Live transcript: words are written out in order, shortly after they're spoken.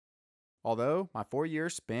Although my 4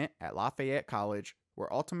 years spent at Lafayette College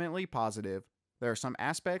were ultimately positive, there are some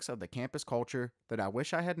aspects of the campus culture that I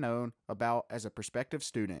wish I had known about as a prospective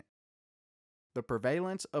student. The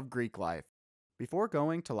prevalence of Greek life. Before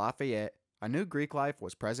going to Lafayette, I knew Greek life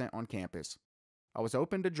was present on campus. I was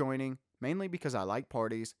open to joining, mainly because I like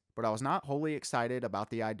parties, but I was not wholly excited about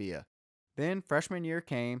the idea. Then, freshman year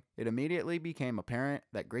came, it immediately became apparent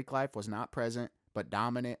that Greek life was not present, but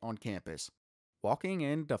dominant on campus. Walking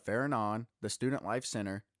into Farranon, the Student Life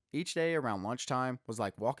Center, each day around lunchtime was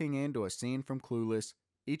like walking into a scene from Clueless.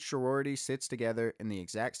 Each sorority sits together in the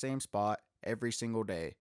exact same spot every single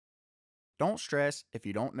day. Don't stress if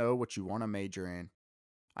you don't know what you want to major in.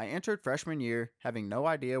 I entered freshman year having no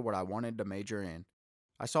idea what I wanted to major in.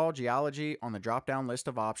 I saw geology on the drop-down list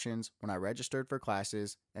of options when I registered for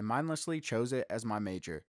classes and mindlessly chose it as my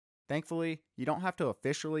major. Thankfully, you don't have to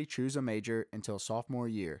officially choose a major until sophomore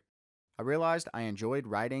year. I realized I enjoyed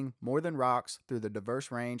writing more than rocks through the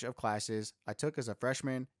diverse range of classes I took as a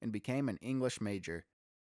freshman and became an English major.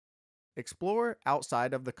 Explore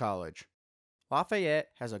outside of the college. Lafayette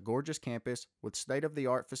has a gorgeous campus with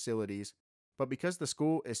state-of-the-art facilities, but because the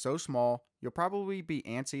school is so small, you'll probably be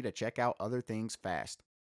antsy to check out other things fast.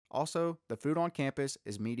 Also, the food on campus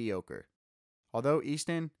is mediocre. Although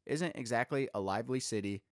Easton isn't exactly a lively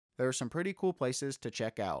city, there are some pretty cool places to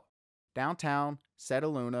check out. Downtown,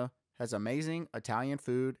 Setaluna has amazing Italian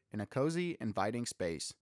food in a cozy, inviting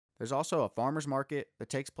space. There's also a farmer's market that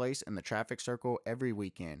takes place in the traffic circle every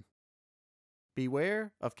weekend.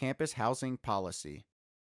 Beware of campus housing policy.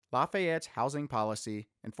 Lafayette's housing policy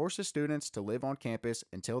enforces students to live on campus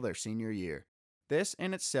until their senior year. This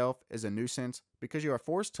in itself is a nuisance because you are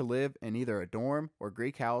forced to live in either a dorm or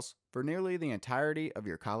Greek house for nearly the entirety of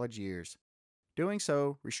your college years. Doing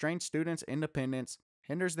so restrains students' independence,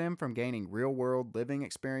 hinders them from gaining real-world living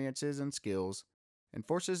experiences and skills, and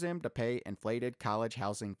forces them to pay inflated college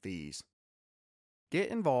housing fees. Get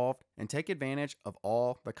involved and take advantage of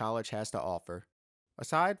all the college has to offer.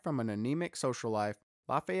 Aside from an anemic social life,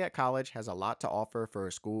 Lafayette College has a lot to offer for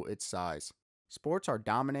a school its size. Sports are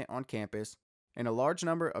dominant on campus, and a large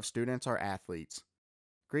number of students are athletes.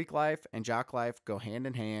 Greek life and jock life go hand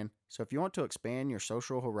in hand, so if you want to expand your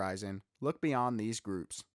social horizon, look beyond these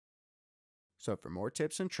groups. So for more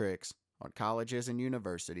tips and tricks on colleges and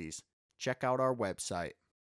universities, check out our website.